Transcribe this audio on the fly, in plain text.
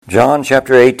John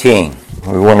chapter 18.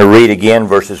 We want to read again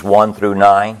verses 1 through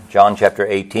 9. John chapter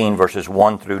 18, verses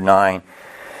 1 through 9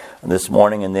 this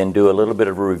morning, and then do a little bit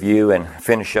of a review and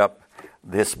finish up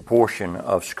this portion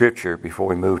of Scripture before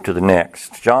we move to the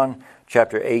next. John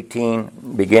chapter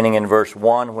 18, beginning in verse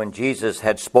 1, when Jesus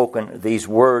had spoken these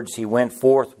words, he went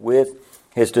forth with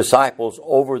his disciples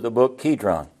over the brook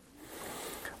Kidron,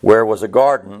 where was a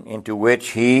garden into which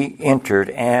he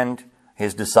entered and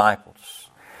his disciples.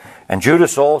 And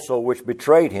Judas also, which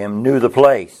betrayed him, knew the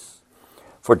place.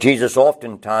 For Jesus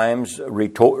oftentimes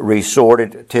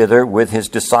resorted thither with his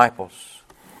disciples.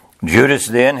 Judas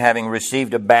then, having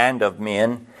received a band of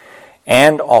men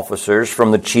and officers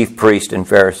from the chief priests and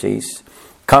Pharisees,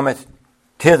 cometh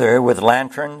thither with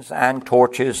lanterns and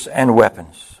torches and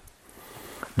weapons.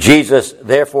 Jesus,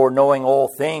 therefore, knowing all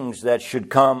things that should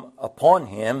come upon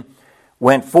him,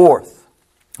 went forth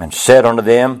and said unto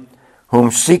them,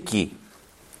 Whom seek ye?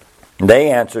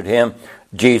 They answered him,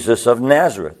 Jesus of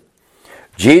Nazareth.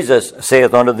 Jesus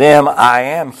saith unto them, I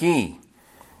am he.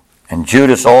 And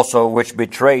Judas also, which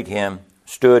betrayed him,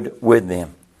 stood with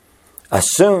them. As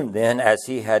soon then as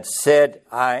he had said,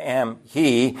 I am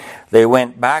he, they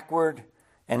went backward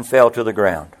and fell to the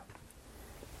ground.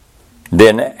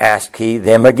 Then asked he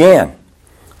them again,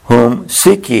 Whom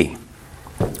seek ye?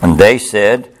 And they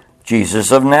said,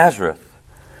 Jesus of Nazareth.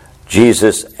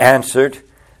 Jesus answered,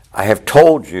 I have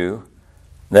told you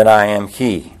that I am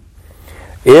he.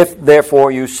 If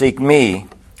therefore you seek me,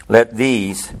 let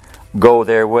these go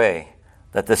their way,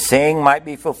 that the saying might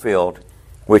be fulfilled,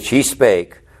 which he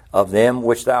spake, of them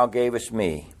which thou gavest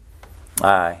me,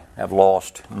 I have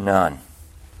lost none.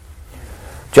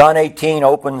 John 18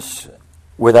 opens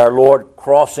with our Lord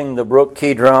crossing the brook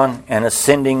Kidron and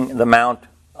ascending the Mount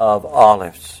of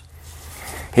Olives.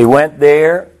 He went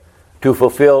there to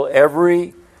fulfill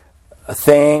every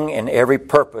thing and every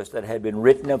purpose that had been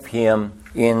written of him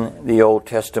in the Old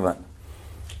Testament.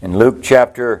 In Luke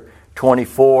chapter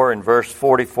 24 and verse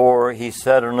 44, he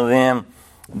said unto them,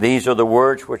 These are the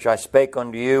words which I spake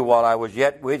unto you while I was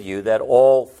yet with you, that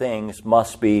all things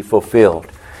must be fulfilled.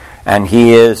 And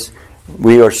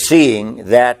we are seeing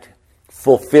that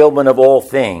fulfillment of all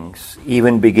things,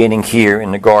 even beginning here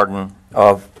in the Garden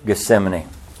of Gethsemane.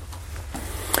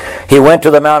 He went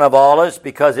to the Mount of Olives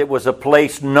because it was a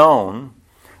place known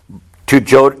to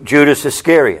Judas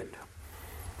Iscariot.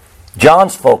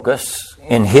 John's focus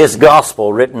in his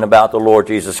gospel written about the Lord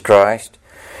Jesus Christ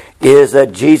is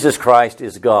that Jesus Christ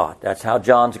is God. That's how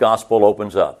John's gospel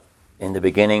opens up. In the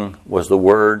beginning was the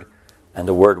Word, and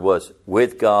the Word was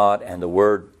with God, and the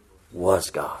Word was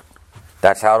God.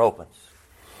 That's how it opens.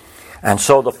 And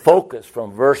so the focus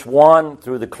from verse 1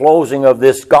 through the closing of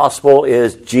this gospel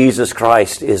is Jesus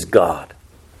Christ is God.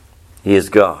 He is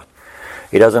God.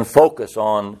 He doesn't focus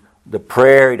on the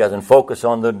prayer. He doesn't focus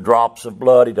on the drops of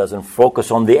blood. He doesn't focus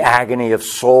on the agony of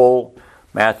soul.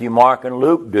 Matthew, Mark, and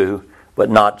Luke do, but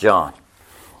not John.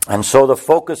 And so the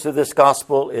focus of this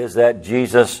gospel is that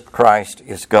Jesus Christ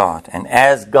is God. And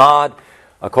as God,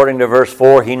 according to verse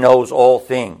 4, He knows all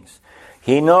things.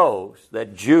 He knows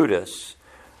that Judas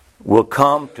will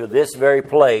come to this very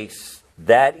place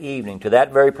that evening,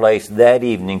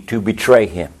 to betray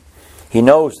him. He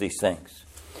knows these things.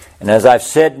 And as I've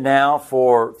said now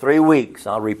for 3 weeks,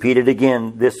 I'll repeat it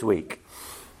again this week.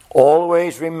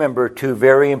 Always remember two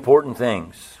very important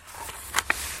things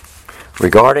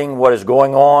regarding what is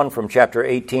going on from chapter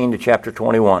 18 to chapter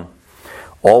 21.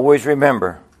 Always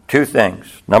remember two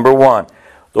things. Number one,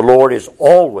 the Lord is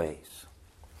always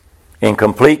in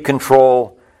complete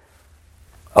control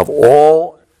of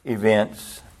all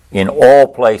events, in all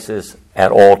places,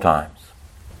 at all times.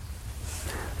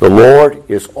 The Lord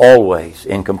is always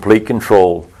in complete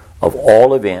control of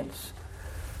all events,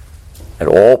 at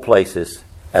all places,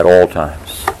 at all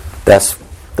times. That's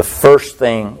the first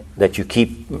thing that you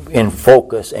keep in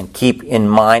focus and keep in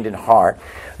mind and heart.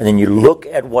 And then you look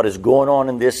at what is going on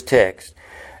in this text,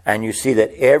 and you see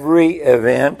that every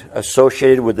event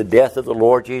associated with the death of the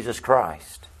Lord Jesus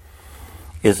Christ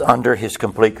is under His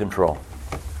complete control.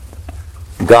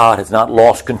 God has not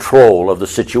lost control of the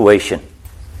situation.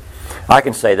 I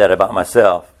can say that about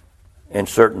myself in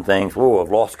certain things.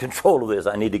 I've lost control of this.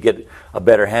 I need to get a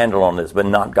better handle on this. But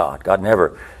not God. God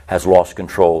never has lost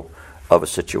control of a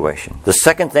situation. The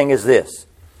second thing is this,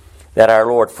 that our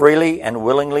Lord freely and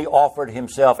willingly offered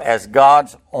Himself as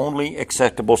God's only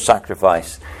acceptable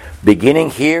sacrifice. Beginning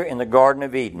here in the Garden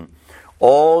of Eden,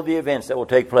 all the events that will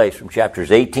take place from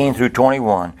chapters 18 through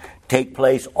 21 take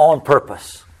place on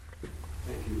purpose.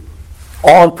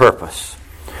 On purpose.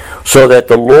 So that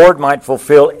the Lord might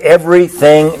fulfill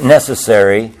everything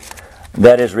necessary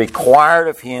that is required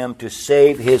of Him to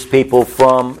save His people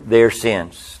from their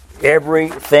sins.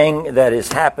 Everything that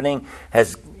is happening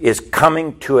is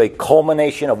coming to a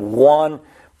culmination of one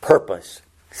purpose: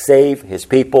 save His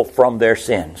people from their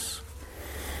sins.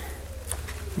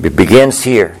 It begins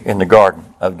here in the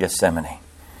Garden of Gethsemane.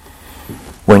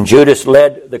 When Judas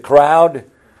led the crowd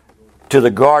to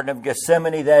the Garden of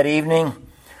Gethsemane that evening,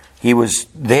 he was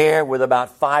there with about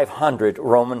 500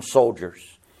 Roman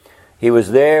soldiers. He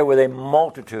was there with a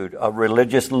multitude of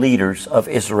religious leaders of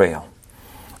Israel.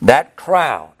 That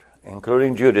crowd,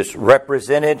 including Judas,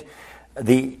 represented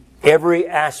every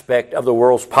aspect of the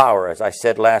world's power, as I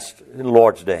said last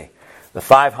Lord's Day. The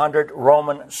 500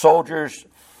 Roman soldiers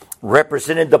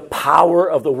represented the power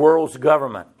of the world's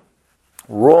government.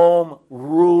 Rome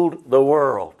ruled the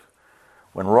world.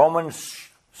 When Roman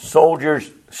soldiers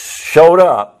showed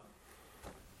up,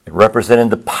 it represented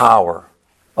the power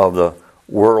of the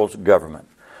world's government.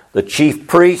 The chief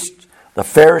priests, the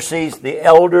Pharisees, the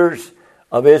elders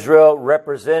of Israel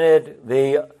represented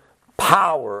the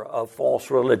power of false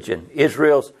religion.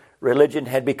 Israel's religion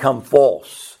had become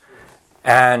false,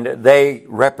 and they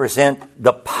represent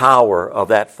the power of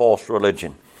that false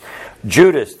religion.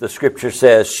 Judas, the Scripture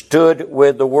says, stood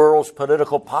with the world's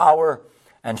political power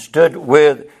and stood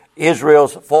with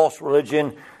Israel's false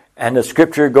religion, and the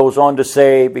Scripture goes on to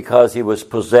say, because he was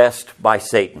possessed by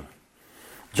Satan.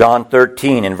 John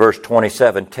 13 in verse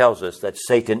 27 tells us that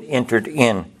Satan entered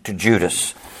into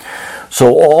Judas.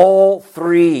 So all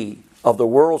three of the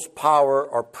world's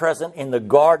power are present in the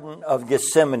Garden of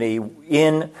Gethsemane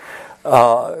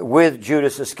with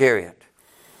Judas Iscariot.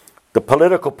 The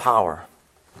political power,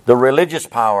 the religious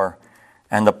power,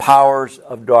 and the powers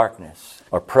of darkness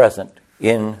are present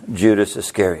in Judas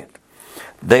Iscariot.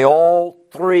 They all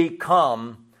three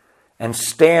come and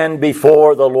stand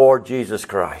before the Lord Jesus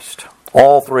Christ.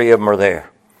 All three of them are there.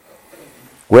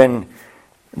 When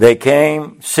they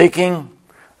came seeking,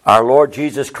 our Lord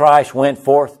Jesus Christ went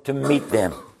forth to meet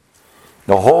them.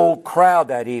 The whole crowd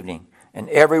that evening and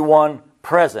everyone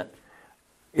present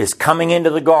is coming into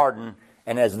the garden,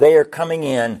 and as they are coming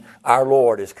in, our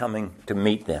Lord is coming to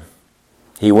meet them.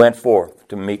 He went forth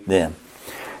to meet them.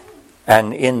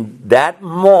 And in that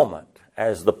moment,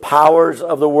 as the powers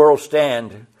of the world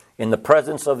stand in the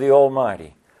presence of the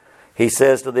Almighty, He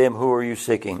says to them, "Who are you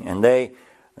seeking?" And they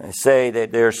say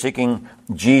that they're seeking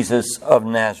Jesus of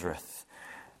Nazareth.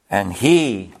 And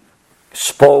He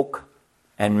spoke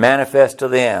and manifested to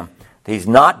them that He's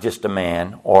not just a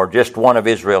man or just one of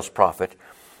Israel's prophets,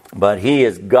 but He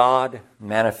is God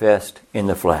manifest in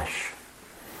the flesh.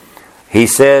 He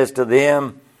says to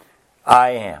them,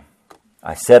 "I am."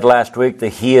 I said last week that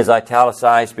He is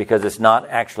italicized because it's not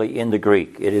actually in the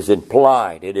Greek. It is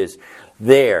implied. It is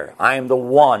there. I am the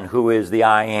one who is the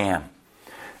I am.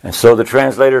 And so the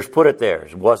translators put it there.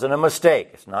 It wasn't a mistake.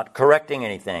 It's not correcting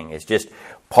anything. It's just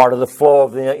part of the flow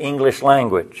of the English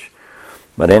language.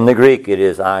 But in the Greek it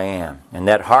is I am. And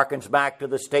that harkens back to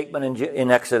the statement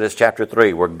in Exodus chapter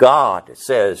 3 where God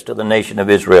says to the nation of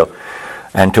Israel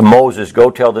and to Moses, "Go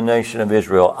tell the nation of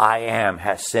Israel, I am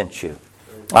has sent you.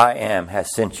 I am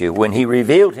has sent you." When He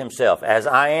revealed Himself as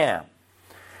I am,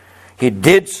 He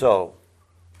did so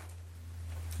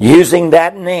using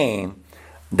that name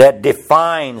that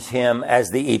defines Him as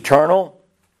the eternal,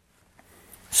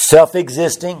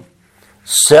 self-existing,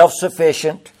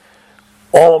 self-sufficient,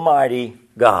 almighty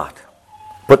God.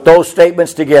 Put those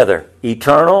statements together.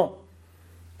 Eternal,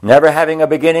 never having a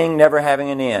beginning, never having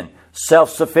an end.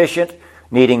 Self-sufficient,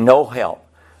 needing no help.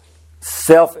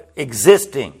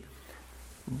 Self-existing.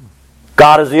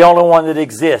 God is the only one that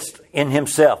exists in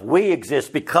Himself. We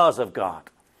exist because of God.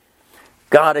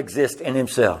 God exists in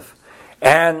Himself.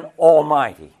 And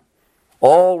almighty.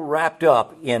 All wrapped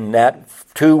up in that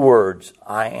two words,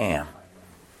 I am.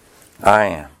 I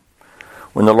am.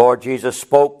 When the Lord Jesus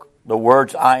spoke the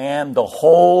words, I am, the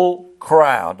whole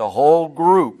crowd, the whole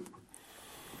group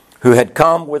who had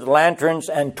come with lanterns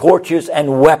and torches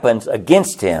and weapons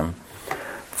against Him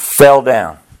fell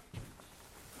down.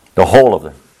 The whole of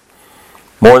them.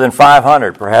 More than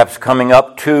 500, perhaps coming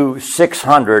up to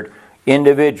 600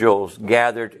 individuals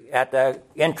gathered at the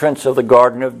entrance of the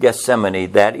Garden of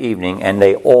Gethsemane that evening, and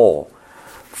they all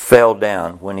fell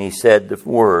down when He said the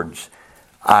words,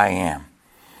 I am.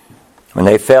 When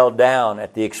they fell down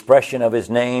at the expression of His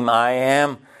name, I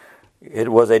am, it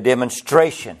was a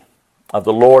demonstration of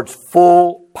the Lord's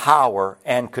full power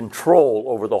and control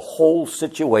over the whole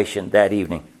situation that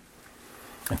evening.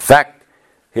 In fact,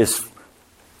 His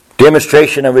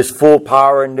demonstration of His full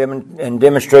power and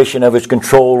demonstration of His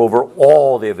control over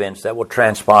all the events that will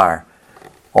transpire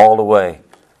all the way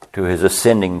to His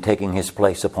ascending, taking His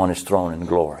place upon His throne in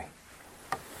glory.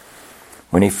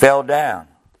 When he fell down,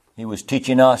 he was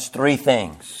teaching us three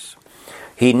things.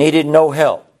 He needed no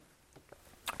help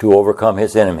to overcome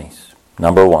his enemies.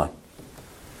 Number one,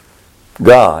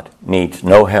 God needs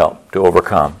no help to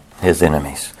overcome his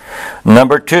enemies.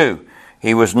 Number two,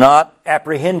 he was not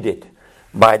apprehended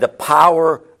by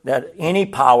any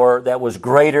power that was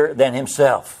greater than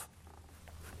himself.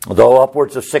 Though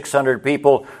upwards of 600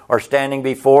 people are standing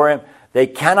before him, they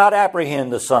cannot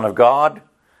apprehend the Son of God.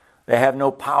 They have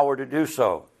no power to do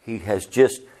so. He has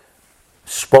just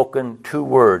spoken two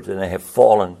words and they have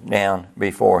fallen down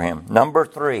before him. Number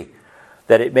three,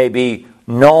 that it may be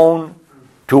known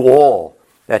to all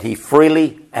that he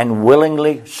freely and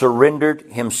willingly surrendered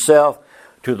himself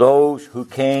to those who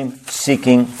came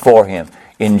seeking for him.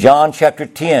 In John chapter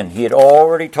 10, he had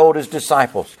already told his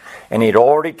disciples, and he had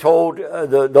already told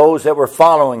those that were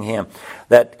following him,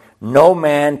 that no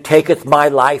man taketh my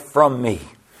life from me.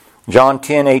 John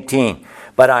 10:18.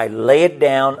 But I lay it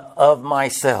down of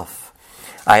myself.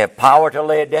 I have power to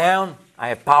lay it down. I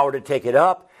have power to take it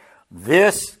up.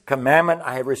 This commandment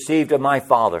I have received of my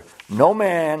Father. No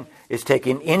man is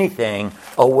taking anything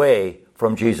away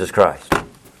from Jesus Christ.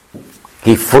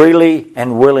 He freely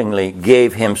and willingly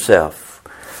gave himself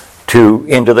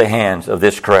into the hands of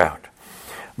this crowd.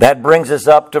 That brings us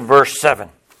up to verse 7,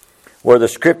 where the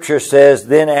scripture says,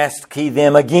 Then asked he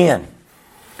them again,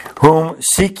 Whom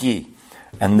seek ye?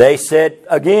 And they said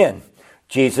again,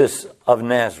 Jesus of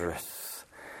Nazareth.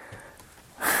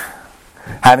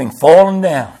 Having fallen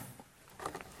down,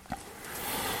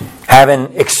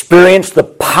 having experienced the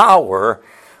power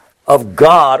of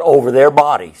God over their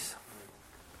bodies,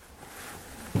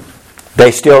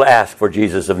 they still ask for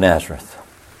Jesus of Nazareth.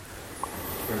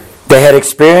 They had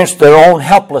experienced their own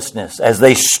helplessness as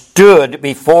they stood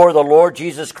before the Lord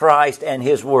Jesus Christ and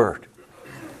His Word.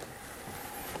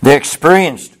 Their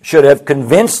experience should have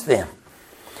convinced them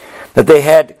that they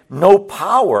had no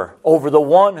power over the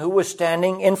one who was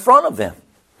standing in front of them.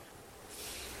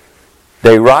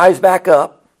 They rise back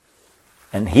up,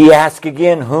 and he asks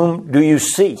again, Whom do you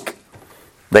seek?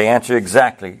 They answer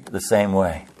exactly the same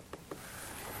way.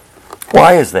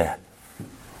 Why is that?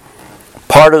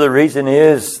 Part of the reason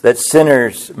is that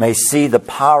sinners may see the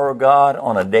power of God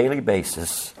on a daily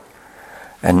basis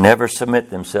and never submit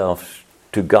themselves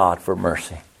to God for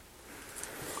mercy.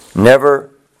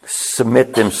 Never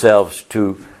submit themselves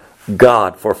to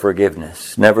God for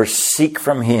forgiveness. Never seek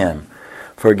from Him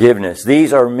forgiveness.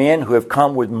 These are men who have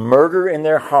come with murder in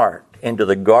their heart into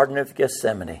the Garden of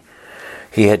Gethsemane.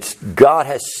 God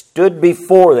has stood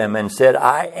before them and said,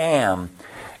 I am.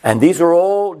 And these are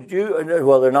all Jews.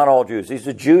 Well, they're not all Jews. These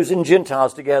are Jews and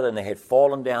Gentiles together, and they had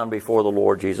fallen down before the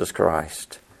Lord Jesus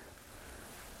Christ.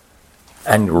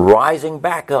 And rising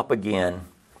back up again,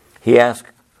 he asked,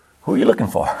 Who are you looking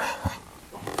for?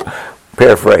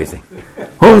 Paraphrasing.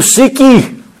 Whom seek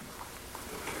ye?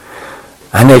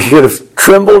 And they should have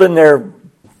trembled in their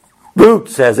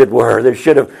boots, as it were. They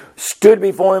should have stood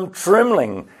before him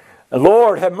trembling.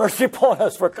 Lord, have mercy upon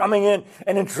us for coming in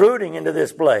and intruding into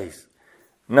this place.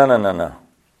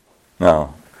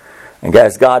 No. And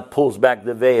as God pulls back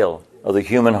the veil of the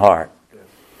human heart,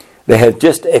 they have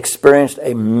just experienced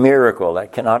a miracle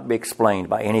that cannot be explained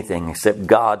by anything except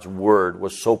God's Word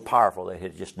was so powerful that it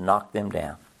had just knocked them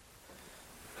down.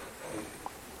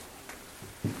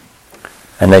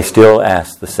 And they still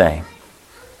ask the same.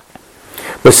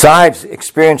 Besides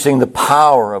experiencing the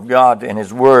power of God and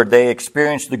His Word, they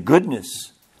experienced the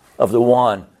goodness of the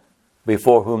one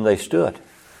before whom they stood.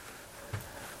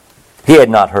 He had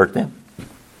not hurt them.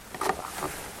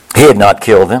 He had not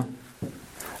killed them.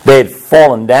 They had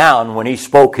fallen down when He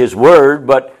spoke His word,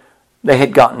 but they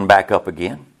had gotten back up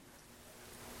again.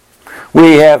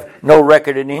 We have no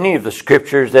record in any of the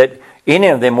Scriptures that any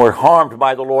of them were harmed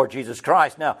by the Lord Jesus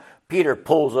Christ. Now, Peter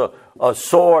pulls a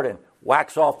sword and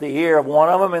whacks off the ear of one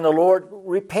of them, and the Lord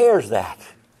repairs that.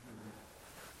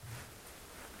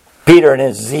 Peter, in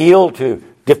his zeal to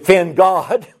defend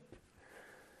God,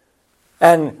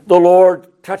 and the Lord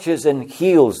touches and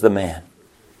heals the man.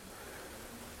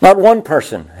 Not one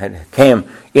person had came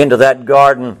into that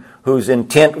garden whose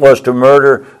intent was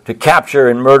to capture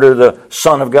and murder the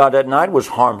Son of God that night was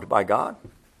harmed by God.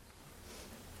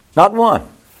 Not one.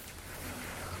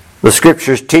 The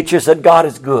Scriptures teach us that God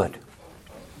is good.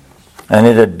 And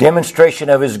a demonstration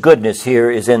of His goodness here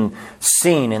is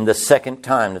seen in the second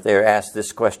time that they are asked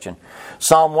this question.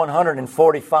 Psalm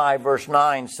 145 verse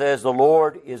 9 says, The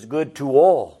Lord is good to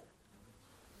all,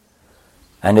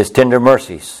 and His tender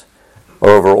mercies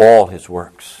are over all His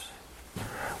works.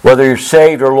 Whether you're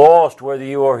saved or lost, whether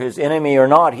you are His enemy or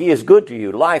not, He is good to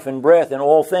you. Life and breath and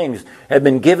all things have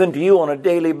been given to you on a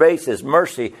daily basis.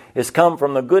 Mercy has come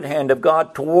from the good hand of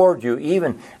God toward you,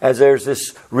 even as there's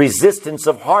this resistance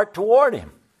of heart toward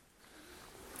Him.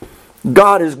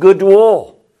 God is good to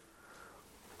all.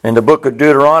 In the book of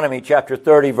Deuteronomy, chapter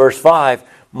 30, verse 5,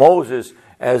 Moses,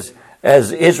 as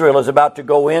Israel is about to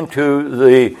go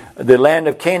into the land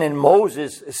of Canaan,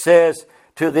 Moses says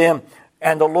to them,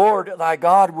 "And the Lord thy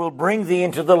God will bring thee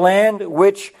into the land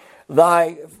which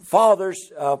thy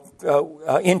fathers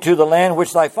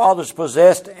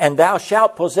possessed, and thou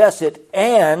shalt possess it,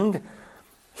 and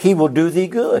He will do thee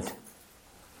good."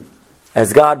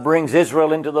 As God brings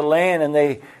Israel into the land, and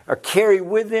they are carry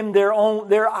with them their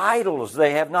idols.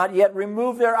 They have not yet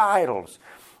removed their idols.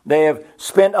 They have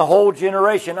spent a whole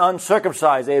generation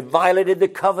uncircumcised. They have violated the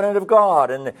covenant of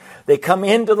God. And they come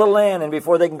into the land, and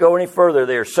before they can go any further,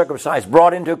 they are circumcised,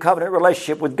 brought into a covenant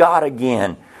relationship with God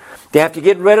again. They have to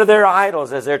get rid of their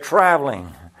idols as they're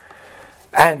traveling.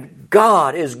 And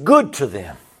God is good to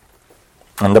them.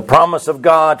 And the promise of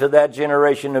God to that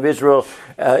generation of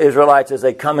Israelites as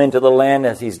they come into the land,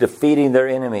 as He's defeating their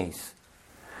enemies,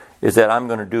 is that I'm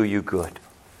going to do you good.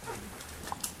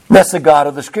 That's the God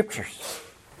of the Scriptures.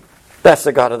 That's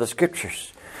the God of the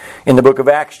Scriptures. In the book of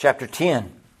Acts chapter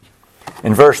 10,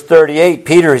 in verse 38,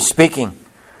 Peter is speaking.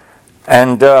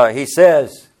 And he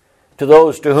says to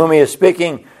those to whom he is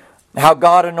speaking, how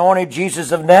God anointed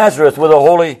Jesus of Nazareth with the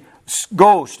Holy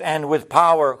Ghost and with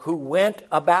power, who went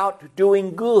about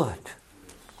doing good.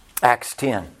 Acts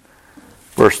 10,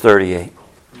 verse 38.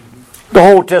 The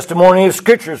whole testimony of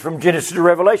Scriptures from Genesis to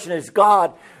Revelation is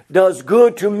God does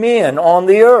good to men on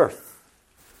the earth.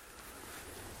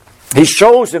 He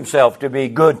shows Himself to be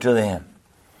good to them.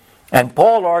 And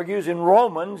Paul argues in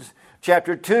Romans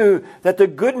chapter 2 that the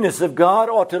goodness of God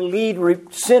ought to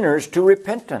lead sinners to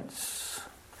repentance.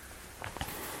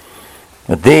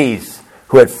 But these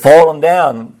who had fallen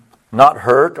down, not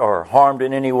hurt or harmed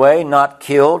in any way, not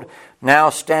killed, now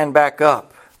stand back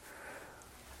up.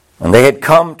 And they had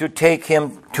come to take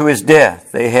Him to His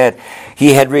death.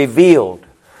 He had revealed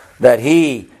that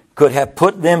He could have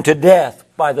put them to death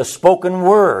by the spoken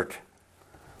word.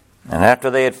 And after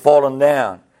they had fallen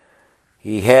down,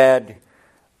 He had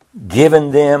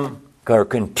given them, or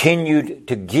continued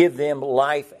to give them,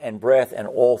 life and breath and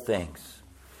all things.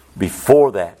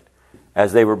 Before that,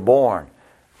 as they were born,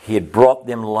 He had brought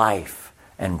them life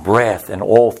and breath and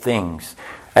all things.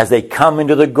 As they come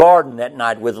into the garden that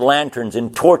night with lanterns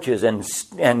and torches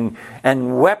and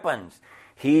weapons,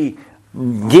 He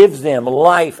gives them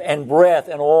life and breath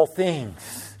and all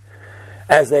things.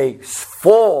 As they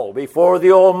fall before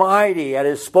the Almighty at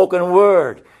His spoken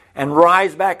word and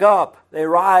rise back up, they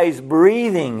rise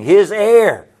breathing His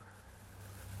air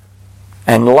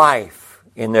and life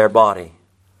in their body,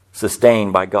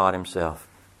 sustained by God Himself.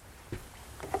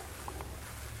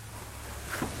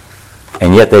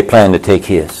 And yet they plan to take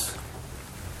His.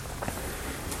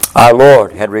 Our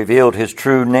Lord had revealed His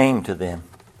true name to them.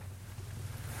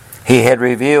 He had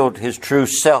revealed His true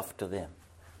self to them.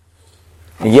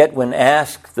 And yet when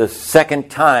asked the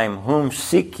second time, "Whom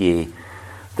seek ye?"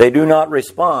 they do not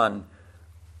respond,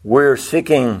 "We're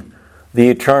seeking the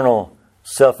eternal,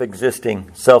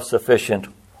 self-existing, self-sufficient,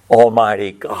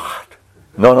 almighty God."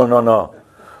 No.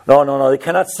 They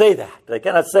cannot say that. They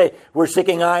cannot say, "We're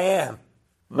seeking I am."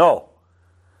 No.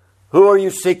 Who are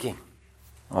you seeking?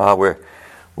 We're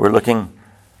looking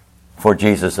for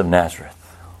Jesus of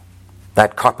Nazareth,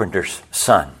 that carpenter's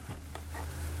son,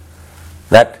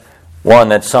 that one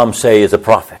that some say is a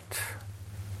prophet.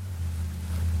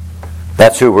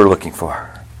 That's who we're looking for.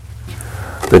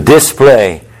 The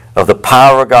display of the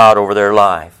power of God over their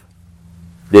life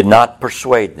did not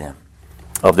persuade them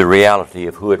of the reality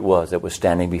of who it was that was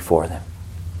standing before them.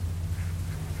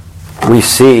 We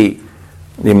see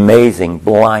the amazing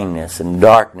blindness and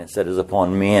darkness that is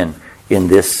upon men in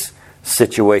this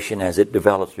situation as it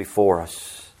develops before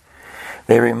us.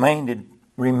 They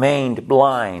remained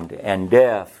blind and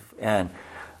deaf and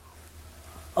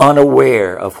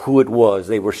unaware of who it was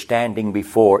they were standing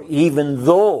before, even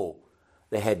though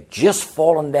they had just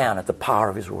fallen down at the power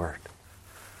of His word.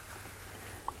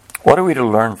 What are we to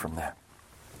learn from that?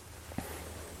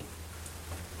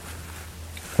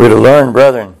 We're to learn,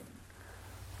 brethren,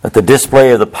 that the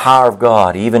display of the power of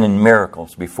God, even in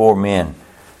miracles before men,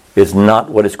 is not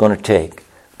what it's going to take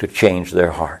to change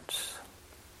their hearts.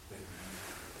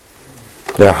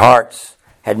 Their hearts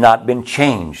had not been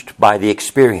changed by the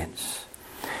experience.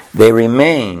 They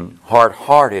remain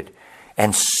hard-hearted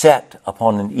and set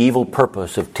upon an evil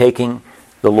purpose of taking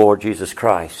the Lord Jesus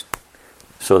Christ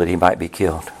so that He might be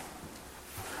killed.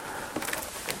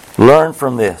 Learn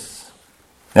from this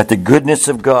that the goodness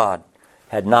of God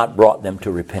had not brought them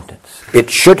to repentance. It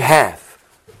should have.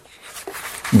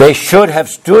 They should have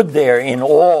stood there in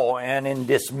awe and in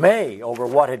dismay over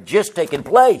what had just taken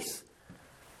place.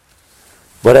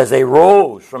 But as they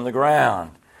rose from the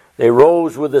ground, they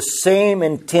rose with the same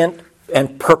intent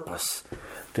and purpose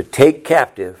to take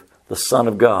captive the Son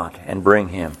of God and bring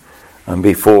him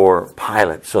before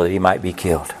Pilate so that he might be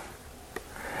killed.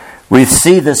 We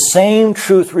see the same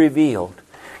truth revealed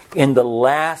in the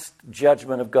last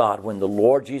judgment of God when the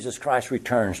Lord Jesus Christ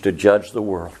returns to judge the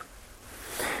world.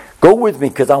 Go with me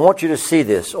because I want you to see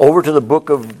this. Over to the book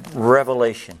of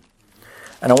Revelation.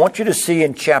 And I want you to see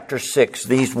in chapter 6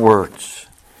 these words.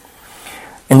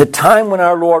 In the time when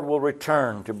our Lord will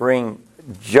return to bring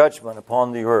judgment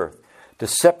upon the earth, to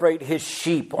separate his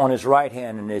sheep on his right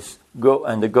hand and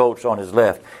the goats on his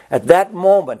left. At that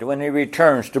moment when he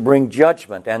returns to bring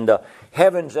judgment and the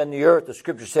heavens and the earth, the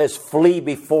Scripture says, flee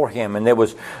before him, and there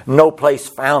was no place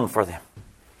found for them.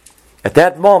 At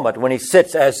that moment when he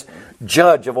sits as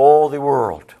judge of all the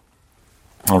world.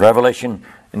 Revelation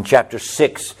in chapter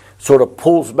 6 sort of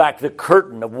pulls back the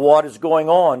curtain of what is going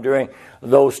on during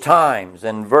those times.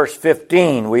 In verse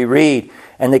 15 we read,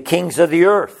 "And the kings of the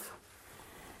earth,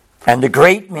 and the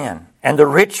great men, and the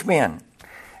rich men,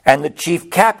 and the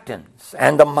chief captains,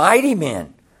 and the mighty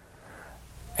men,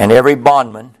 and every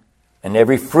bondman, and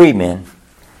every freeman,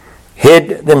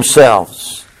 hid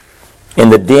themselves in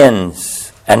the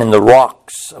dens and in the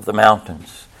rocks of the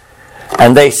mountains.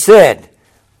 And they said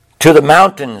to the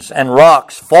mountains and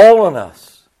rocks, fall on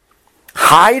us,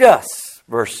 hide us,"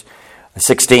 verse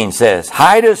 16 says,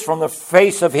 "hide us from the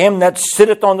face of him that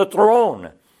sitteth on the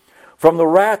throne, from the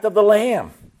wrath of the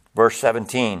Lamb." Verse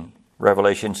 17,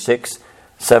 Revelation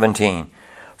 6:17.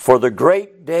 "For the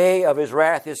great day of his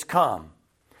wrath is come,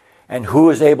 and who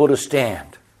is able to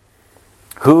stand?"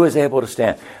 Who is able to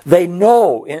stand? They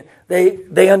know,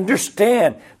 they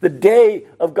understand the day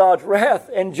of God's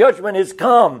wrath and judgment is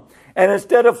come. And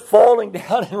instead of falling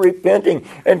down and repenting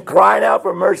and crying out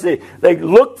for mercy, they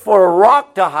look for a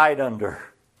rock to hide under,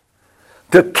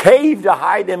 to cave to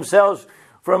hide themselves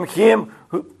from him,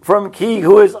 from he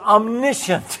who is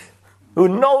omniscient, who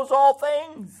knows all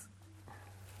things.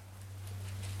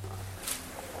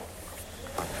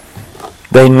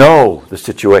 They know the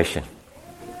situation,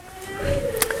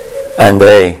 and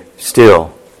they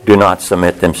still do not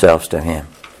submit themselves to him.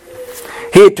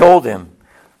 He had told them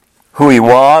who he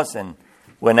was, and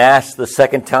when asked the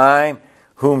second time,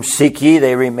 "Whom seek ye?"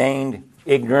 they remained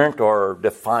ignorant or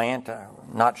defiant,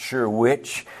 not sure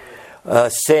which,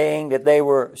 saying that they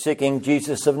were seeking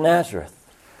Jesus of Nazareth.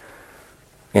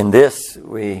 In this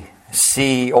we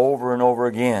see over and over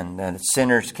again that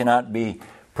sinners cannot be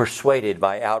persuaded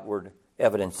by outward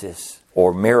evidences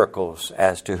or miracles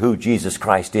as to who Jesus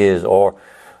Christ is or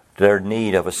their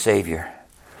need of a Savior.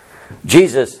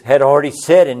 Jesus had already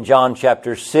said in John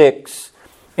chapter 6,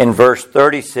 in verse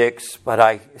 36, "But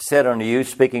I said unto you,"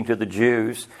 speaking to the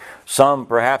Jews, some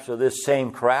perhaps of this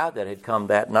same crowd that had come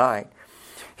that night,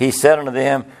 He said unto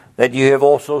them, "That you have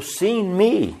also seen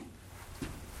me,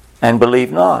 and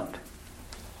believe not."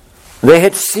 They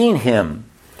had seen him.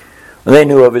 They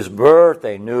knew of his birth.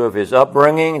 They knew of his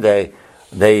upbringing.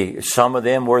 Some of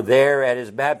them were there at his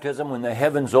baptism when the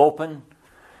heavens opened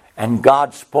and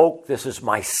God spoke, "This is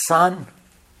my son."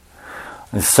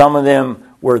 And some of them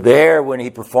were there when he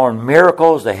performed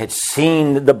miracles. They had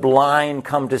seen the blind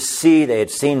come to see. They had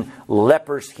seen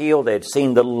lepers healed. They had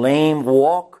seen the lame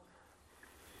walk.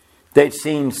 They'd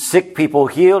seen sick people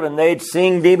healed, and they'd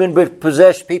seen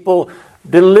demon-possessed people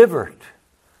delivered.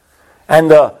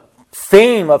 And the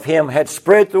fame of him had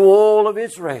spread through all of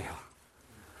Israel.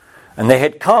 And they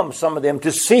had come, some of them,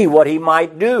 to see what he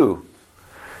might do.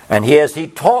 And as he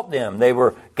taught them, they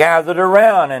were gathered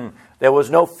around, and there was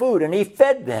no food, and he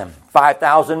fed them.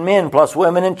 5,000 men plus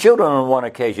women and children on one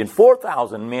occasion.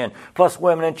 4,000 men plus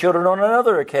women and children on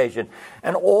another occasion.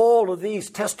 And all of these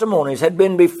testimonies had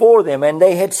been before them, and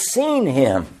they had seen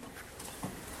him.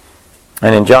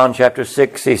 And in John chapter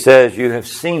 6, he says, "You have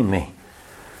seen me,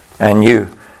 and you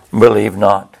believe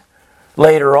not."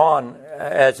 Later on,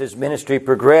 as his ministry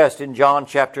progressed, in John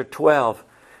chapter 12,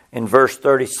 in verse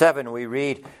 37, we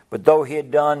read, "But though he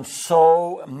had done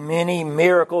so many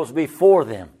miracles before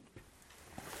them,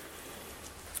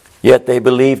 yet they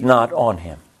believed not on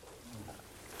him."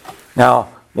 Now,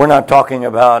 we're not talking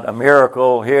about a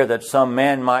miracle here that some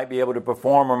man might be able to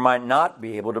perform or might not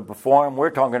be able to perform. We're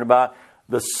talking about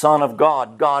the Son of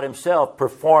God, God himself,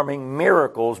 performing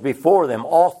miracles before them,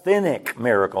 authentic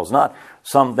miracles, not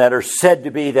some that are said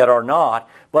to be that are not,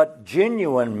 but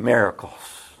genuine miracles.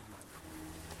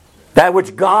 That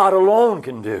which God alone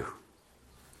can do.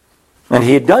 And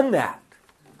he had done that.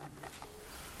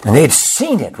 And they had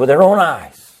seen it with their own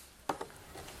eyes.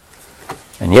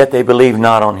 And yet they believed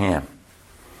not on him.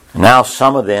 And now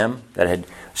some of them that had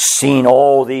seen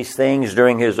all these things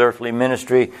during his earthly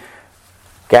ministry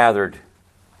gathered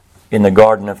in the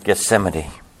Garden of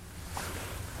Gethsemane.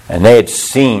 And they had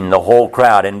seen the whole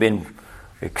crowd and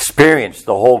experienced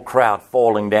the whole crowd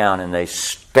falling down. And they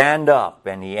stand up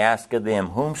and he asked of them,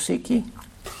 "Whom seek ye?"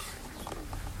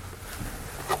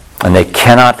 And they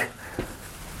cannot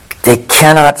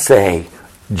say,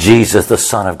 "Jesus, the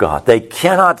Son of God." They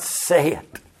cannot say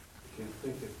it.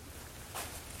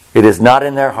 It is not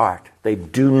in their heart. They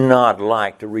do not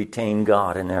like to retain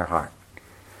God in their heart.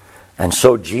 And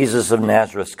so Jesus of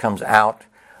Nazareth comes out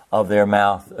of their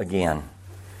mouth again.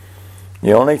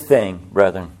 The only thing,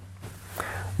 brethren,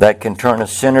 that can turn a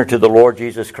sinner to the Lord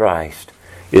Jesus Christ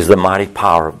is the mighty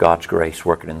power of God's grace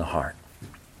working in the heart.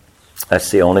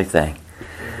 That's the only thing.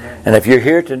 And if you're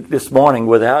here this morning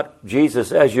without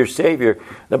Jesus as your Savior,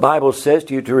 the Bible says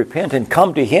to you to repent and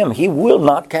come to Him. He will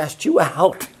not cast you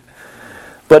out.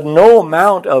 But no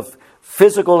amount of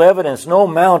physical evidence, no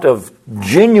amount of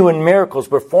genuine miracles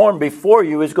performed before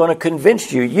you is going to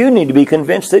convince you. You need to be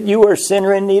convinced that you are a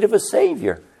sinner in need of a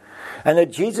Savior. And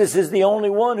that Jesus is the only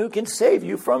one who can save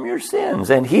you from your sins.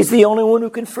 And He's the only one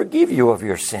who can forgive you of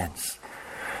your sins.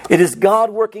 It is God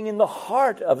working in the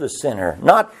heart of the sinner,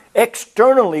 not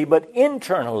externally but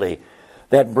internally,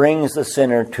 that brings the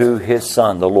sinner to His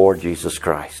Son, the Lord Jesus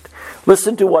Christ.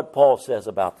 Listen to what Paul says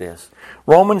about this.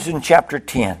 Romans in chapter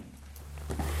 10,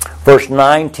 verse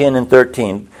 9, 10, and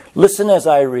 13. Listen as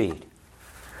I read.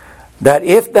 That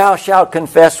if thou shalt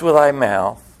confess with thy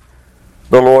mouth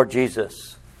the Lord Jesus,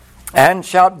 and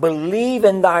shalt believe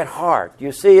in thy heart.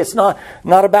 You see, it's not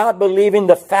about believing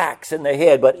the facts in the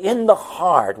head, but in the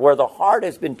heart, where the heart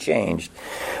has been changed.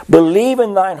 Believe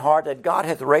in thine heart that God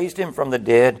hath raised him from the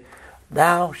dead,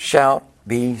 thou shalt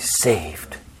be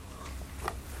saved.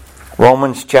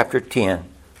 Romans chapter 10,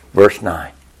 verse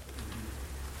 9.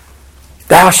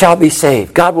 Thou shalt be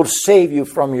saved. God will save you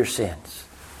from your sins.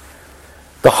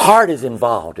 The heart is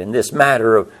involved in this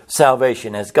matter of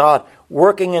salvation, as God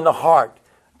working in the heart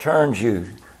turns you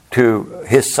to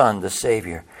His Son, the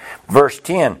Savior. Verse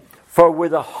 10, for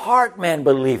with the heart man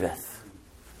believeth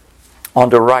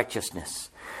unto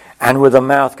righteousness, and with the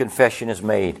mouth confession is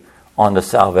made unto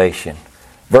salvation.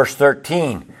 Verse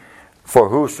 13, for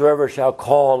whosoever shall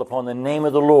call upon the name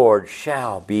of the Lord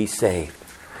shall be saved.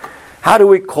 How do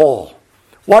we call?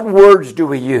 What words do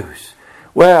we use?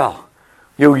 Well,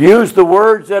 you use the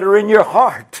words that are in your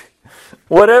heart.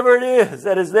 Whatever it is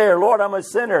that is there. Lord, I'm a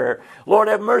sinner. Lord,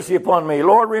 have mercy upon me.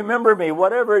 Lord, remember me.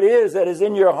 Whatever it is that is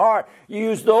in your heart, you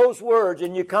use those words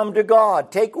and you come to God.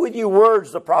 Take with you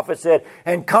words, the prophet said,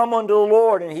 and come unto the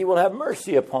Lord, and He will have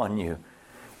mercy upon you.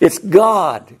 It's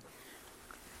God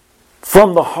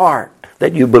from the heart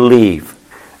that you believe.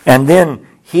 And then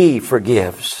He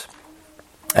forgives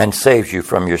and saves you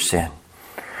from your sin.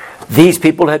 These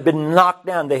people had been knocked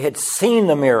down. They had seen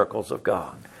the miracles of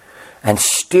God. And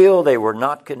still they were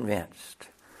not convinced.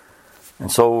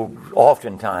 And so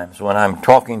oftentimes when I'm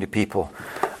talking to people,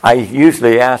 I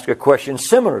usually ask a question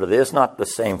similar to this. Not the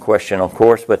same question, of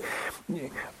course, but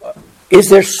is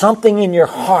there something in your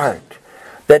heart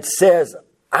that says,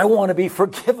 I want to be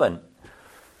forgiven?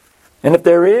 And if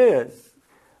there is,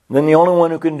 then the only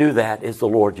one who can do that is the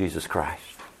Lord Jesus Christ.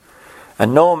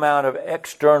 And no amount of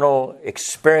external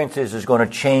experiences is going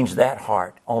to change that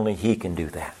heart. Only He can do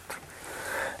that.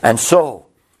 And so,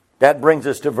 that brings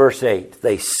us to verse 8.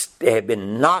 They have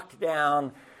been knocked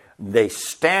down. They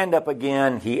stand up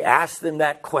again. He asks them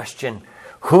that question,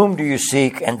 whom do you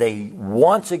seek? And they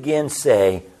once again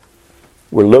say,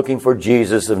 we're looking for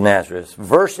Jesus of Nazareth.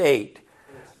 Verse 8,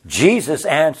 Jesus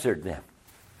answered them,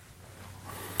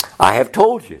 I have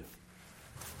told you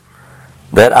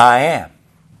that I am.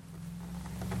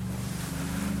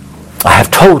 I have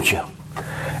told you.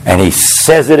 And He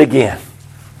says it again.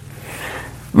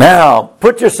 Now,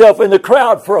 put yourself in the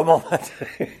crowd for a moment.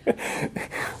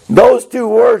 Those two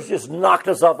words just knocked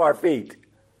us off our feet.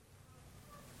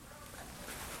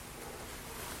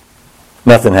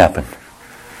 Nothing happened.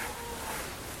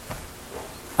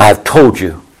 I've told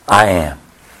you, I am.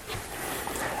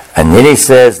 And then He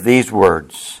says these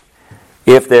words,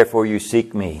 if therefore you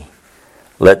seek me,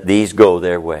 let these go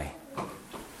their way.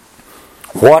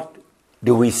 What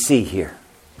do we see here?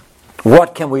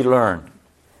 What can we learn?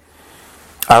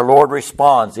 Our Lord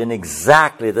responds in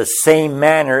exactly the same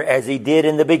manner as He did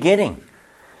in the beginning.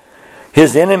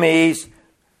 His enemies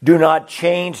do not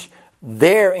change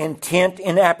their intent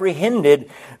and apprehended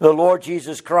the Lord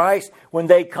Jesus Christ. When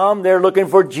they come, they're looking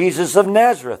for Jesus of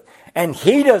Nazareth. And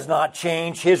He does not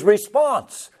change His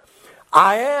response.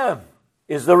 I am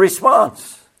is the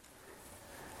response.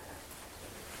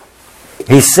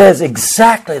 He says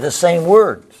exactly the same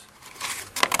words.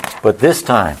 But this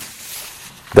time,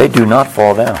 they do not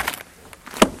fall down.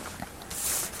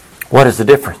 What is the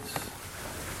difference?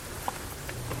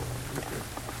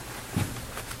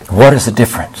 What is the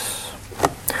difference?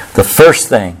 The first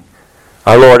thing,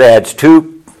 our Lord adds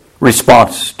two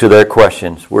responses to their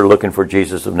questions. We're looking for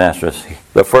Jesus of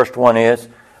Nazareth. The first one is,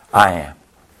 I am.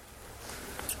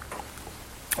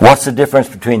 What's the difference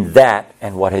between that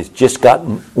and what he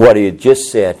had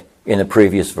just said in the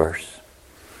previous verse?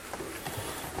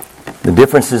 The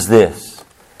difference is this.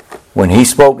 When he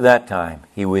spoke that time,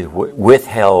 he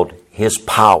withheld his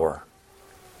power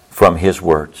from his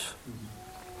words.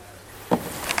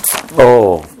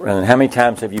 Oh, and how many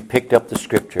times have you picked up the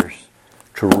scriptures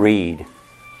to read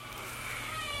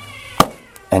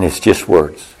and it's just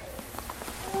words?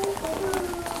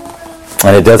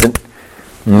 And it doesn't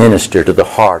minister to the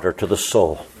heart or to the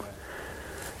soul.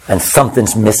 And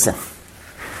something's missing.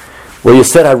 Well, you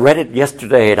said I read it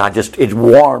yesterday and it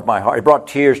warmed my heart. It brought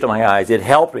tears to my eyes. It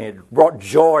helped me. It brought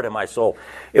joy to my soul.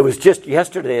 It was just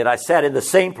yesterday that I sat in the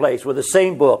same place with the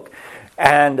same book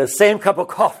and the same cup of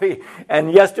coffee.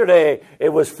 And yesterday it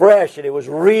was fresh and it was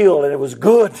real and it was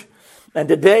good. And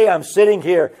today I'm sitting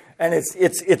here and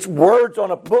it's words on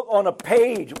a book, on a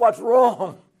page. What's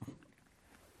wrong?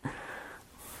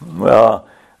 Well,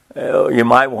 you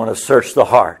might want to search the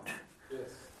heart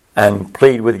and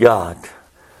plead with God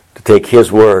to take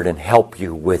His word and help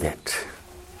you with it.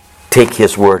 Take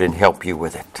His word and help you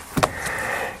with it.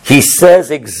 He says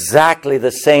exactly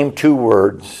the same two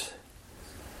words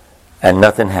and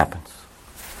nothing happens.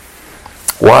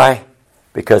 Why?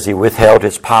 Because He withheld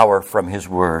His power from His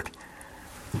word.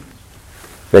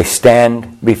 They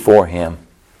stand before Him.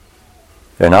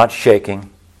 They're not shaking.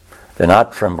 They're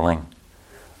not trembling.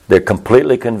 They're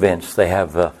completely convinced they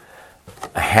have a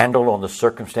handle on the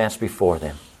circumstance before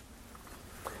them.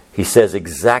 He says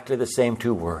exactly the same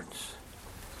two words.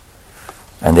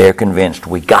 And they're convinced,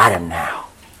 we got Him now.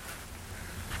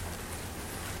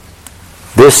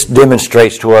 This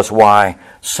demonstrates to us why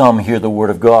some hear the Word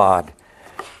of God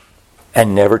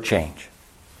and never change.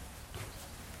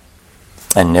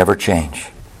 And never change.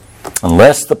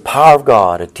 Unless the power of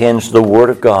God attends to the Word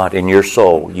of God in your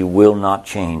soul, you will not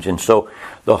change. And so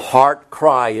the heart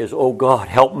cry is, oh God,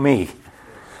 help me.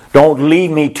 Don't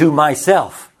leave me to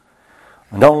myself.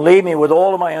 Don't leave me with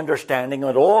all of my understanding,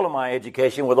 with all of my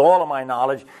education, with all of my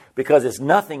knowledge, because it's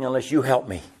nothing unless you help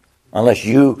me, unless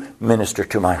you minister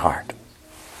to my heart.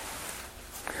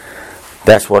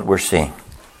 That's what we're seeing.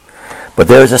 But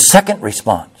there's a second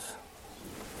response.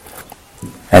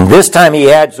 And this time he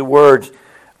adds the words,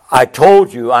 I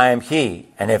told you I am He.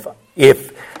 And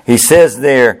if he says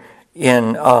there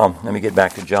in, let me get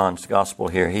back to John's Gospel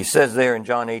here. He says there in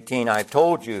John 18, I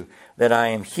told you that I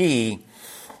am He.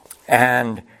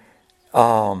 And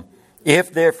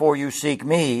if therefore you seek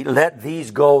me, let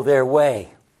these go their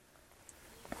way.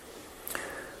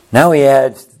 Now he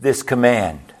adds this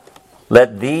command.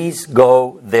 Let these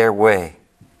go their way.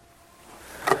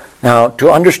 Now, to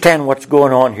understand what's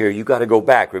going on here, you've got to go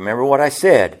back. Remember what I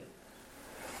said.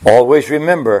 Always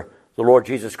remember, the Lord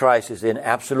Jesus Christ is in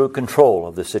absolute control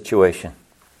of the situation.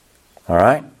 All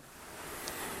right?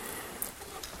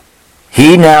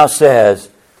 He now says,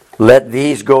 let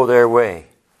these go their way.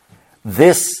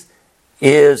 This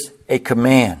is a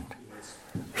command.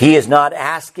 He is not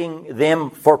asking them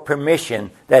for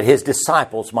permission that His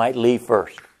disciples might leave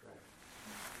first.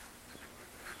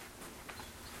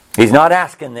 He's not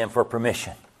asking them for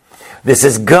permission. This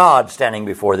is God standing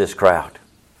before this crowd.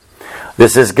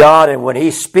 This is God, and when He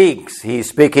speaks, He's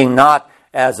speaking not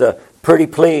as a pretty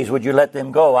please, would you let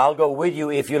them go? I'll go with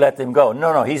you if you let them go.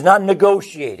 No, He's not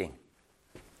negotiating.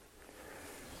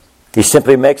 He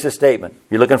simply makes a statement.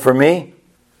 You're looking for me?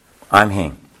 I'm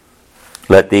Him.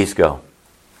 Let these go.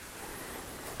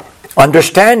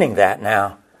 Understanding that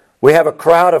now, we have a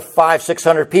crowd of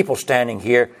 500-600 people standing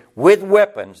here with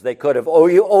weapons. They could have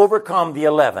overcome the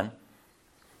 11,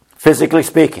 physically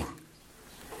speaking.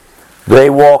 They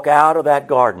walk out of that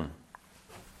garden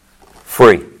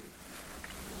free.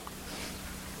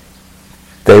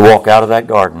 They walk out of that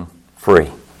garden free.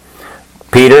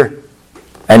 Peter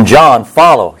and John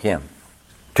follow Him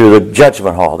to the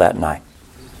judgment hall that night.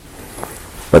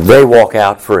 But they walk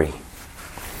out free.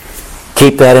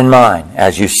 Keep that in mind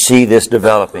as you see this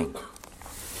developing.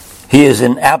 He is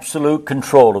in absolute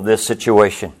control of this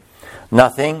situation.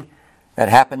 Nothing that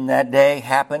happened that day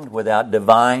happened without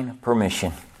divine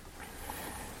permission.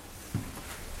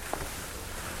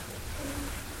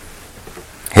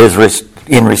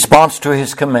 In response to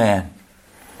his command,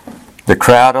 the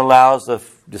crowd allows the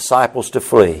disciples to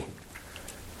flee,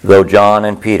 though John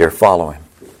and Peter follow him.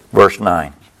 Verse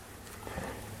 9.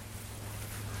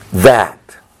 That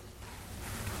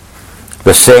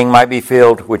the saying might be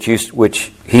filled which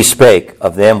he spake,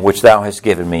 of them which thou hast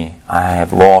given me, I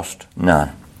have lost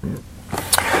none.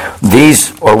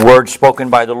 These are words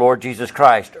spoken by the Lord Jesus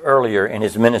Christ earlier in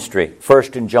his ministry.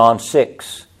 First in John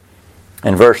 6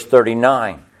 and verse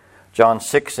 39. John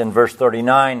 6 and verse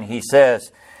 39, he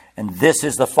says, And this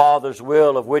is the Father's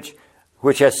will, of which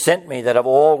has sent me, that of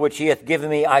all which he hath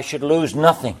given me I should lose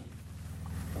nothing.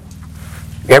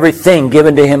 Everything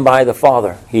given to him by the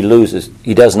Father, he loses.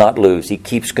 He does not lose. He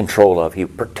keeps control of. He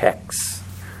protects.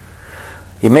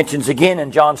 He mentions again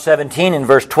in John 17 and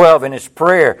verse 12 in his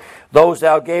prayer, Those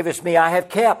thou gavest me I have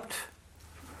kept.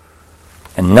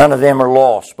 And none of them are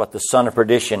lost, but the son of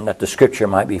perdition, that the scripture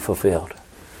might be fulfilled.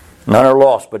 None are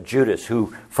lost but Judas,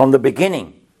 who from the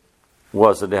beginning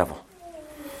was the devil.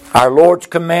 Our Lord's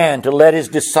command to let his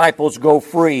disciples go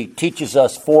free teaches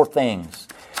us 4 things.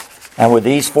 And with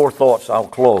these 4 thoughts, I'll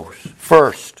close.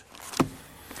 First,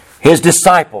 his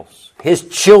disciples, his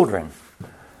children,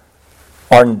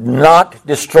 are not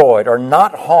destroyed, are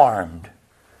not harmed,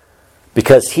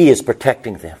 because he is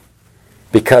protecting them,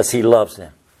 because he loves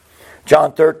them.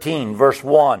 John 13, verse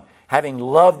 1, having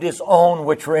loved his own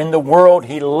which were in the world,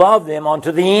 he loved them unto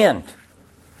the end.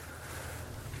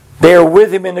 They are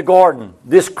with him in the garden.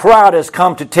 This crowd has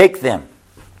come to take them.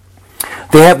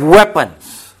 They have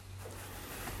weapons.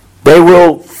 They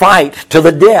will fight to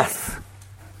the death.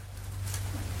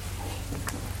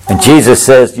 And Jesus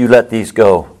says, you let these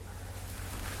go.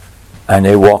 And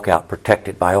they walk out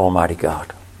protected by Almighty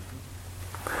God.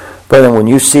 Brethren, when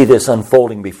you see this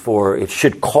unfolding before, it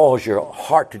should cause your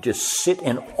heart to just sit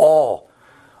in awe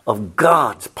of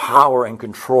God's power and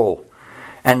control.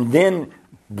 And then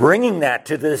bringing that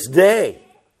to this day.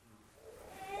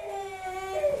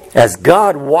 As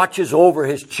God watches over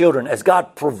his children, as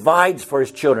God provides for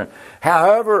his children,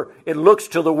 however it looks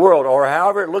to the world or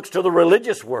however it looks to the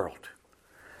religious world,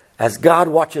 as God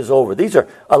watches over. These are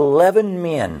 11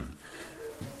 men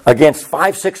against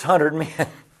 500-600 men.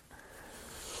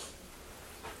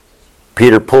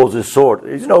 Peter pulls his sword.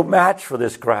 There's no match for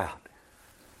this crowd.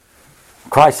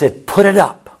 Christ said, put it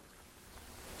up.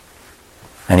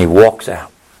 And he walks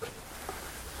out.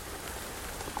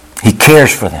 He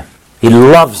cares for them. He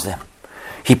loves them.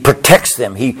 He protects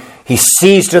them. He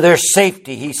sees to their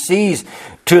safety. He sees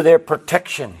to their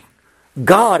protection.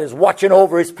 God is watching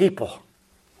over his people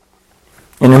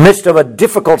in the midst of a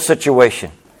difficult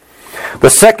situation. The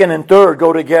second and third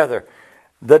go together.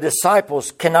 The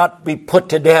disciples cannot be put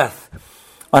to death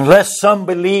unless some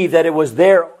believe that it was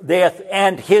their death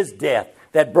and his death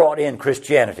that brought in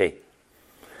Christianity.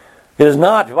 It is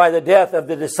not by the death of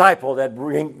the disciple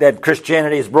that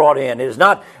Christianity is brought in. It is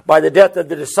not by the death of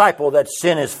the disciple that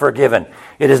sin is forgiven.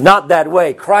 It is not that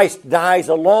way. Christ dies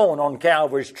alone on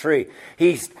Calvary's tree.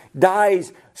 He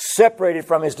dies separated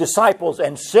from his disciples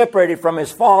and separated from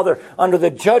his Father under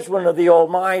the judgment of the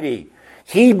Almighty.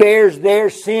 He bears their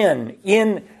sin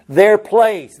in their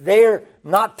place. They're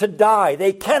not to die.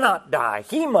 They cannot die.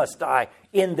 He must die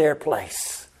in their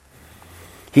place.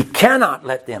 He cannot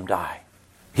let them die.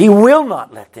 He will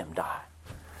not let them die.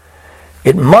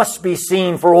 It must be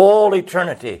seen for all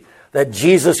eternity that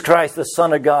Jesus Christ, the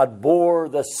Son of God, bore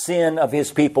the sin of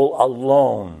his people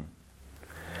alone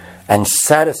and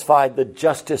satisfied the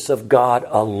justice of God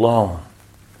alone.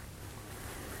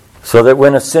 So that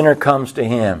when a sinner comes to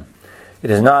him, it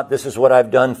is not, this is what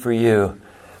I've done for you,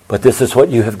 but this is what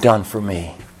you have done for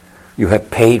me. You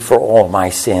have paid for all my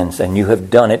sins, and you have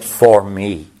done it for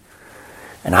me.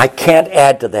 And I can't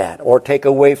add to that or take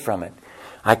away from it.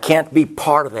 I can't be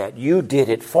part of that. You did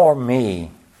it for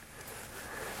me.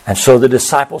 And so the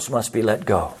disciples must be let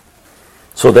go,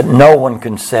 so that no one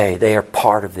can say they are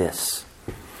part of this.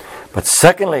 But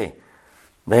secondly,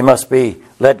 they must be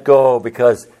let go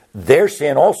because their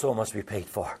sin also must be paid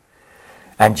for.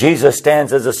 And Jesus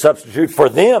stands as a substitute for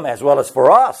them as well as for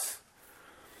us.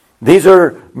 These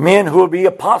are men who will be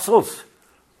apostles,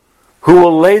 who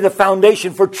will lay the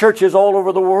foundation for churches all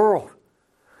over the world.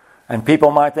 And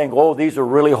people might think, oh, these are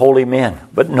really holy men.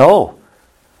 But no,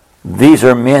 these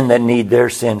are men that need their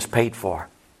sins paid for.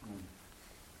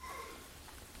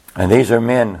 And these are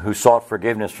men who sought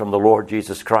forgiveness from the Lord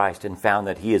Jesus Christ and found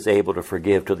that he is able to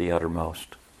forgive to the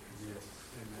uttermost.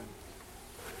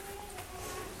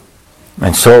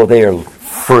 And so they are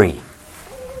free.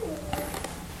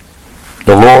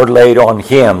 The Lord Lord laid on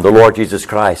Him, the Lord Jesus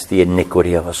Christ, the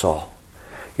iniquity of us all.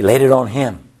 He laid it on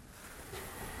Him.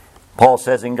 Paul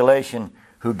says in Galatians,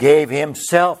 who gave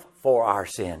Himself for our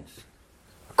sins,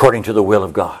 according to the will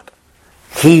of God.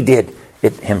 He did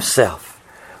it Himself.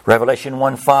 Revelation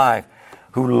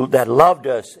 1:5, that loved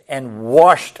us and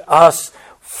washed us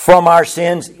from our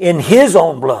sins in His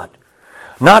own blood.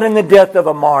 Not in the death of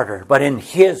a martyr, but in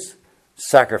His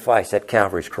sacrifice at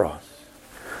Calvary's cross.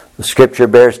 The Scripture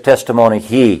bears testimony.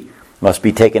 He must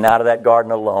be taken out of that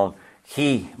garden alone.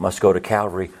 He must go to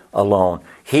Calvary alone.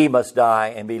 He must die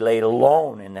and be laid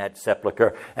alone in that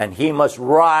sepulchre. And He must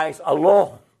rise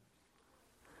alone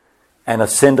and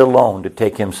ascend alone to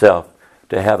take Himself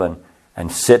to heaven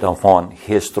and sit upon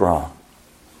His throne.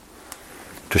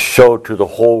 To show to the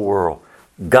whole world,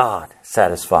 God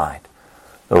satisfied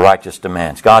the righteous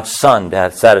demands. God's Son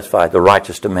satisfied the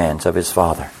righteous demands of His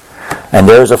Father. And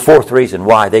there's a fourth reason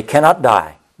why they cannot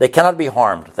die. They cannot be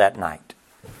harmed that night.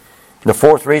 The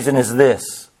fourth reason is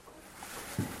this.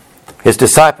 His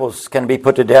disciples can be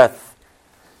put to death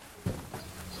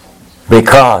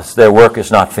because their work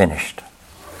is not finished.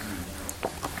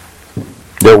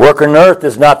 Their work on earth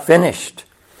is not finished.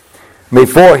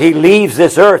 Before He leaves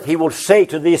this earth, He will say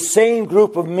to this same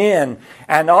group of men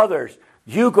and others,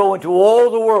 you go into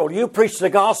all the world. You preach the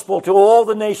gospel to all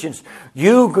the nations.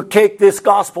 You take this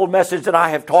gospel message that I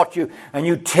have taught you and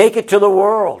you take it to the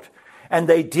world. And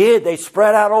they did. They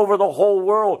spread out over the whole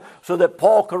world so that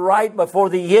Paul could write before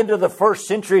the end of the first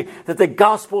century that the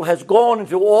gospel has gone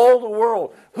into all the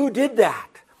world. Who did that?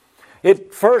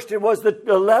 First it was the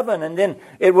 11, and then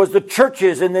it was the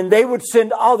churches, and then they would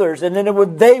send others, and then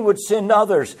they would send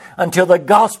others until the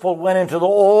gospel went into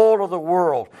all of the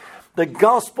world. The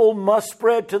gospel must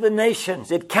spread to the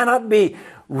nations. It cannot be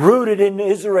rooted in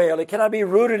Israel. It cannot be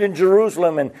rooted in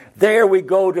Jerusalem, and there we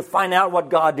go to find out what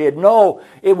God did. No,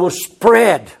 it will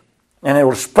spread, and it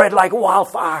will spread like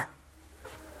wildfire.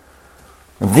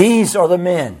 These are the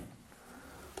men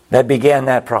that began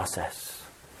that process.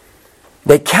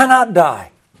 They cannot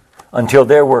die until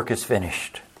their work is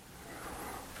finished.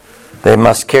 They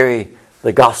must carry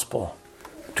the gospel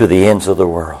to the ends of the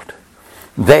world.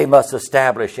 They must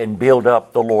establish and build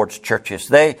up the Lord's churches.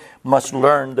 They must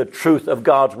learn the truth of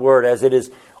God's Word as it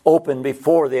is open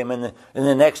before them in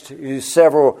the next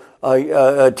several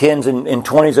tens and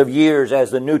 20s of years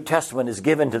as the New Testament is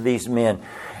given to these men.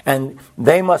 And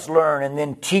they must learn and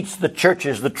then teach the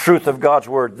churches the truth of God's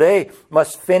Word. They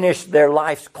must finish their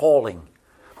life's calling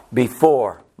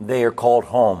before they are called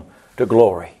home to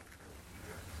glory.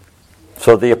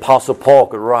 So the Apostle Paul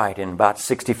could write in about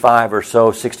 65 or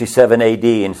so, 67 AD,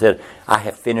 and said, I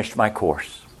have finished my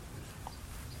course.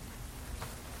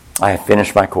 I have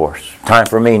finished my course. Time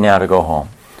for me now to go home.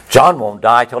 John won't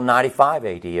die till 95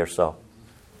 AD or so.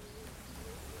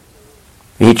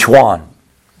 Each one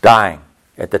dying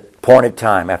at the appointed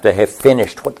time after they have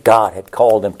finished what God had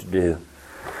called them to do.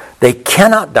 They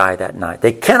cannot die that night.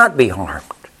 They cannot be harmed.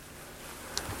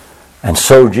 And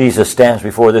so Jesus stands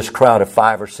before this crowd of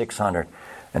 500 or 600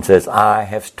 and says, I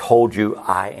have told you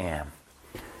I am.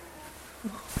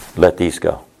 Let these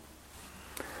go.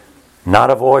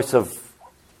 Not a voice of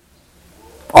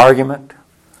argument.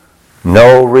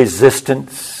 No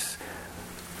resistance.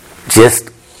 Just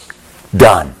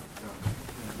done.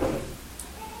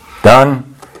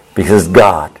 Done because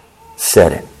God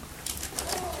said it.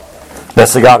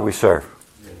 That's the God we serve.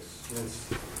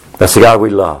 That's the God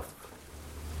we love.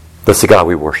 That's the God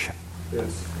we worship.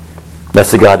 Yes. That's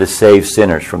the God that saves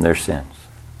sinners from their sins.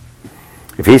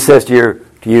 If He says to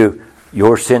you,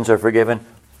 your sins are forgiven,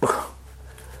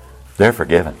 they're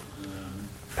forgiven.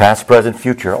 Past, present,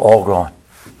 future, all gone.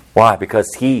 Why?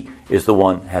 Because He is the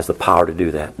one who has the power to do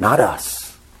that, not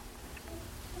us.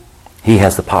 He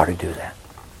has the power to do that.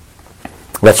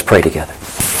 Let's pray together.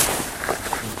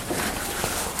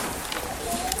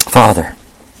 Father,